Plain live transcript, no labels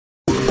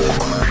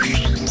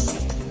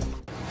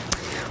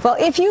Well,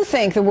 if you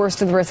think the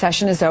worst of the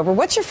recession is over,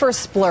 what's your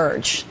first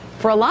splurge?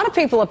 For a lot of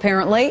people,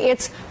 apparently,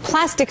 it's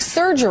plastic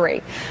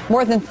surgery.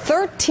 More than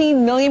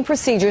 13 million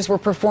procedures were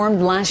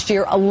performed last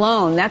year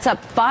alone. That's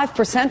up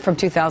 5% from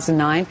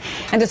 2009,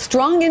 and a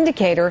strong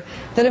indicator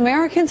that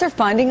Americans are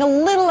finding a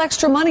little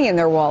extra money in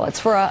their wallets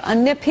for a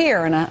nip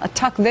here and a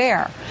tuck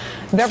there.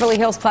 Beverly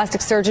Hills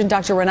plastic surgeon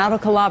Dr. Renato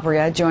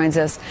Calabria joins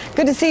us.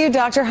 Good to see you,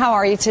 doctor. How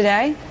are you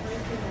today?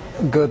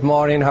 Good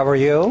morning. How are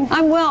you?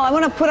 I'm well. I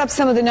want to put up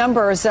some of the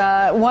numbers.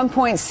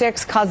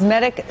 1.6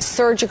 cosmetic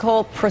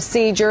surgical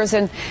procedures,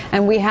 and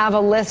we have a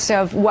list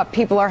of what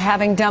people are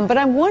having done. But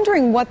I'm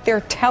wondering what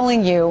they're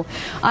telling you.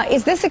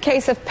 Is this a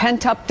case of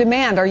pent-up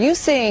demand? Are you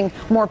seeing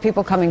more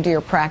people coming to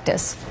your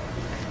practice?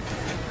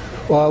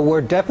 Well,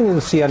 we're definitely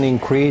seeing an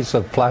increase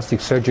of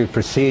plastic surgery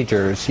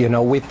procedures. You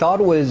know, we thought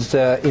was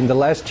in the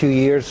last 2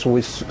 years,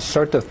 we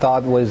sort of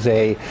thought was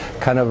a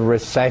kind of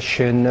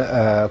recession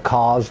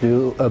caused,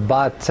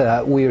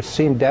 but we are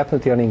seeing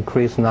definitely an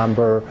increased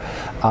number,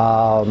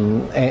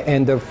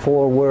 and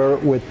therefore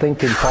we're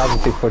thinking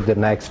positive for the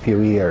next few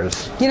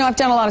years. You know, I've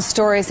done a lot of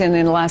stories in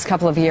the last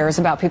couple of years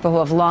about people who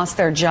have lost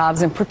their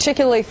jobs, and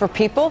particularly for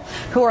people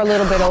who are a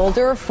little bit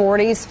older,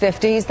 40s,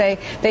 50s.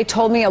 They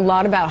told me a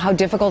lot about how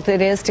difficult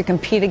it is to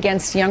compete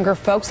against younger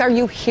folks. Are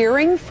you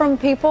hearing from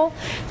people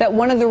that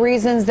one of the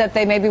reasons that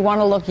they maybe want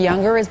to look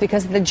younger is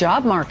because of the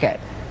job market?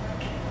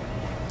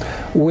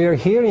 We're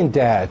hearing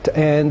that,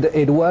 and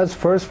it was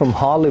first from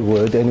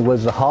Hollywood, and it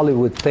was a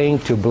Hollywood thing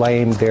to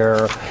blame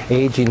their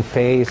aging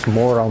face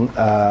more on,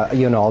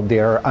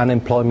 their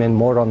unemployment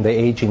more on the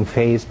aging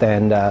face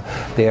than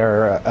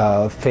their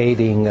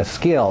fading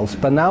skills.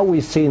 But now we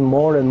see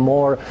more and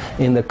more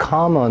in the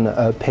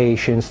common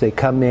patients. They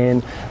come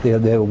in,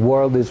 the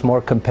world is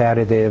more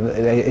competitive.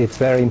 It's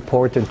very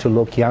important to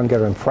look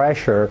younger and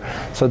fresher.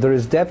 So there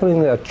is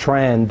definitely a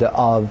trend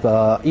of,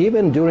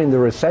 even during the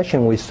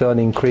recession, we saw an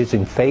increase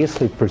in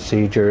facelift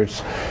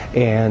procedures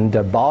and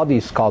body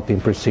sculpting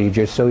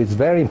procedures. So it's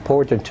very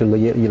important to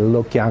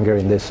look younger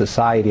in this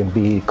society and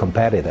be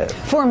competitive.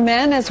 For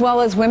men as well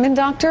as women,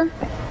 doctor?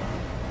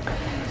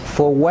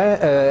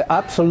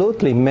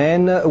 Absolutely.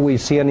 Men, we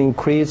see an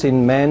increase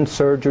in men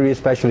surgery,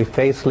 especially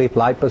facelift,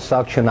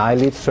 liposuction,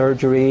 eyelid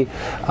surgery.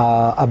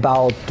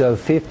 About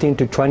 15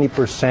 to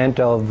 20%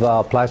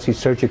 of plastic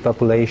surgery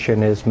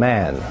population is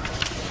men.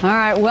 All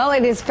right. Well,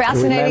 it is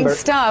fascinating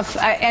stuff.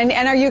 And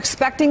are you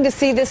expecting to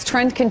see this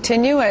trend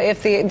continue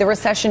if the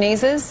recession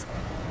eases?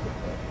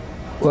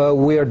 Well,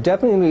 we are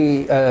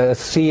definitely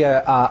see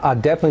a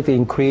definitely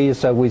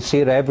increase. We see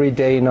it every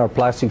day in our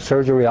plastic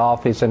surgery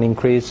office, an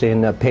increase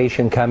in a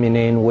patient coming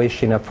in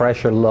wishing a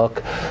fresher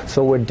look.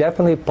 So we're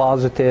definitely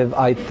positive.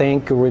 I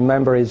think,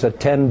 remember, it's a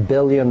 $10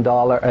 billion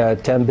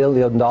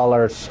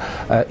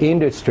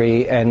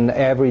industry, and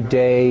every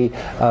day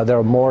there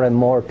are more and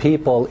more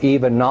people,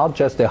 even not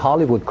just the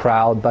Hollywood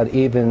crowd, but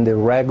even the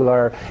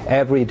regular,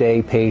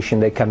 everyday patient.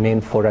 They come in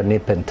for a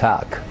nip and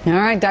tuck. All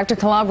right, Dr.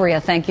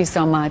 Calabria, thank you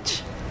so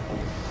much.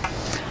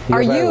 You're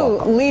Are you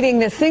welcome. leading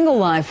the single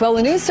life? Well,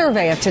 a new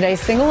survey of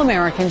today's single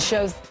Americans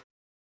shows